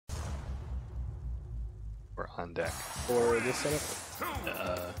We're on deck. For this setup?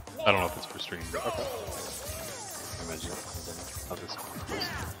 I don't know if it's for stream, but Okay. I imagine how this goes.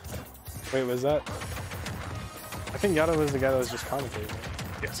 Wait, was that? I think Yata was the guy that was just commentating.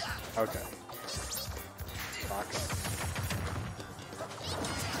 Yes. Okay. Fox.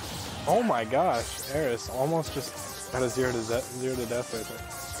 Oh my gosh, Aris almost just got a 0 to death right there.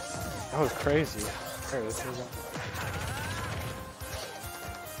 That was crazy. Aris was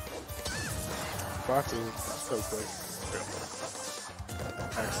Fox is so quick.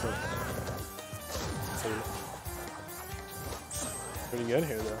 Excellent. Pretty good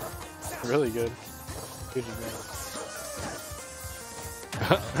here though. Really good. Good advance.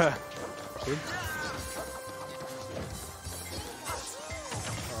 Good.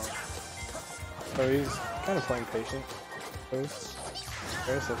 So he's kind of playing patient. Aris,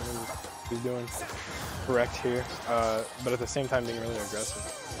 I think he's doing correct here, but at the same time being really aggressive.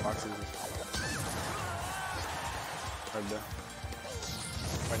 Fox is just hard to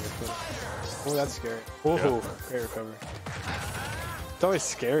find your foot. Oh, that's scary. Oh, yeah. Great recovery. It's always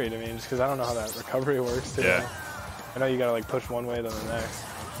scary to me just because I don't know how that recovery works too. Yeah. I know you gotta like push one way then the next.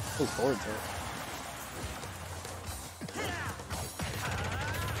 Look forward to it.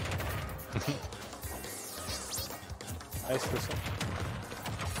 Nice for some.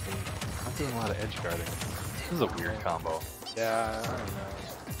 I'm doing a lot of edge guarding. This is a weird combo. Yeah, I don't know.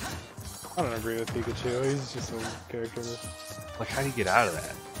 I don't agree with Pikachu. He's just a character. Like, how do you get out of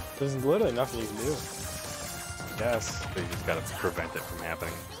that? There's literally nothing you can do. Yes. So you just gotta prevent it from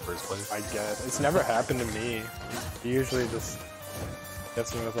happening in the first place. I guess. It's never happened to me. He usually just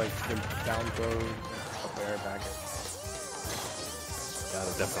gets me with like the down throw, up air, back air. Yeah,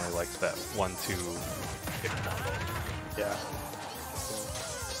 definitely likes that 1-2 hit combo. Yeah.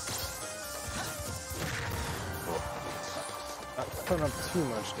 Cool. Not putting up too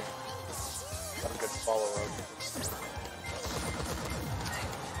much damage. Got a good follow up.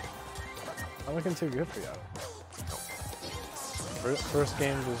 Not looking too good for you. First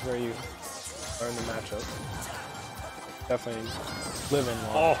games is where you learn the matchup. Definitely living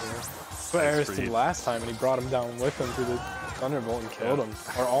long here. But Aris did last time, and he brought him down with him through the Thunderbolt and killed him,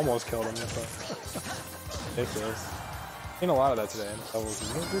 or almost killed him. Ridiculous. Seen a lot of that today. And doubles.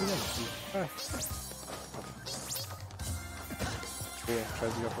 You don't do it again. Try. Yeah,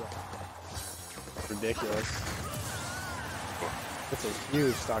 tries to go for it. Ridiculous. It's a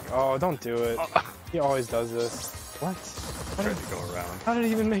huge stock. Oh, don't do it. He always does this. What? Tried to go around. How did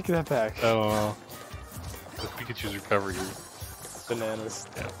he even make that back? I don't know. The Pikachu's recovery is Bananas.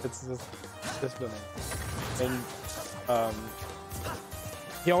 Yeah. It's just banana. And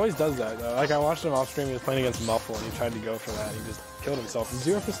he always does that though. Like I watched him off stream, he was playing against Muffle and he tried to go for that and he just killed himself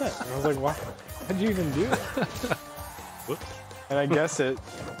 0%. And I was like, wow, how'd you even do that? Whoops. And I guess it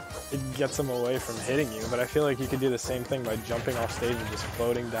gets him away from hitting you, but I feel like you could do the same thing by jumping off stage and just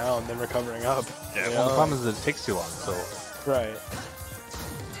floating down, then recovering up. Yeah, well, the problem is that it takes too long, so... Right.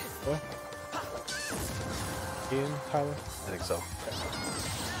 What? Ian, Tyler? I think so. Okay.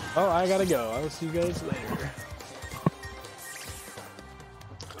 Oh, I gotta go. I will see you guys later.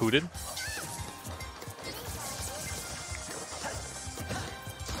 Who did?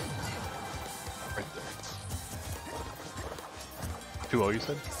 Right there. 2-0 you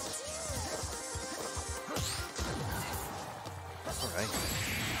said? Alright.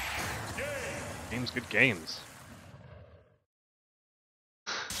 Games, good games.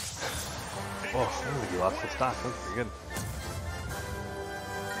 Oh, you lost the stock. That was pretty good.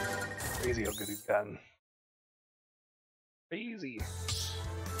 Crazy how good he's gotten. Crazy.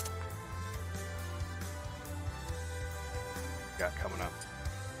 Got coming up.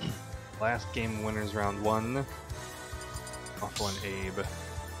 Last game winners round 1. Muffle and Abe.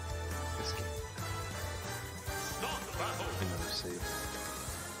 This game. Another save.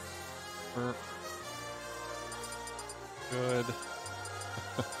 Good.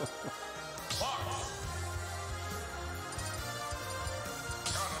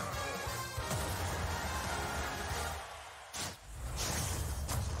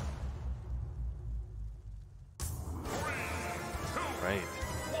 Right.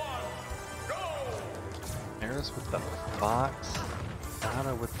 Aris with the box,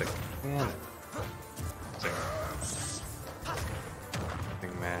 Yata with the cannon.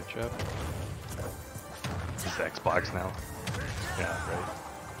 Big matchup. It's Xbox now. Yeah, right.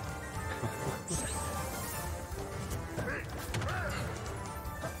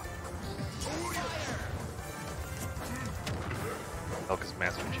 Elka's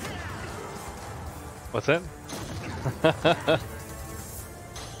Master Chief. What's that?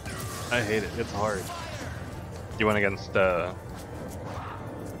 I hate it. It's hard. You went against Maria.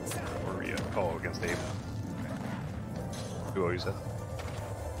 Oh, against Abe. Who always said?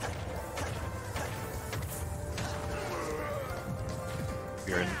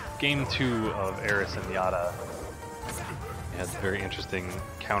 We're in game 2 of Aris and Yata. We had very interesting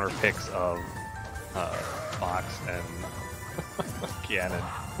counter picks of Fox and Ganon.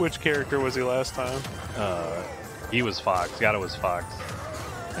 Which character was he last time? He was Fox, Yata was Fox,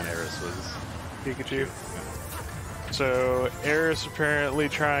 and Aris was Pikachu. So Aris apparently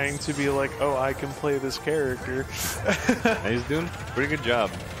trying to be like, oh, I can play this character. He's doing a pretty good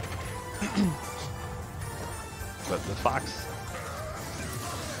job. But the Fox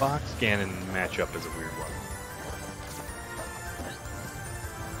Ganon matchup is a weird one.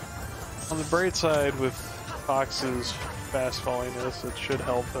 On the bright side, with Fox's fast falliness, it should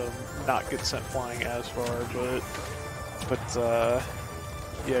help him not get sent flying as far. But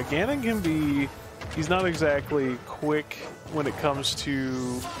yeah, Ganon can be. He's not exactly quick when it comes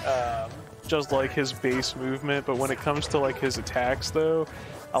to just like his base movement, but when it comes to like his attacks, though,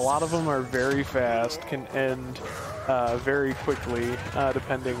 a lot of them are very fast, can end very quickly,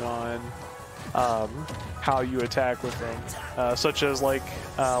 depending on how you attack with them. Such as like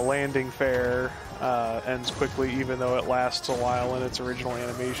landing fair ends quickly, even though it lasts a while in its original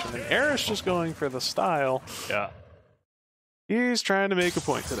animation. And Aris just going for the style. Yeah. He's trying to make a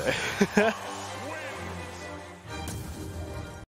point today.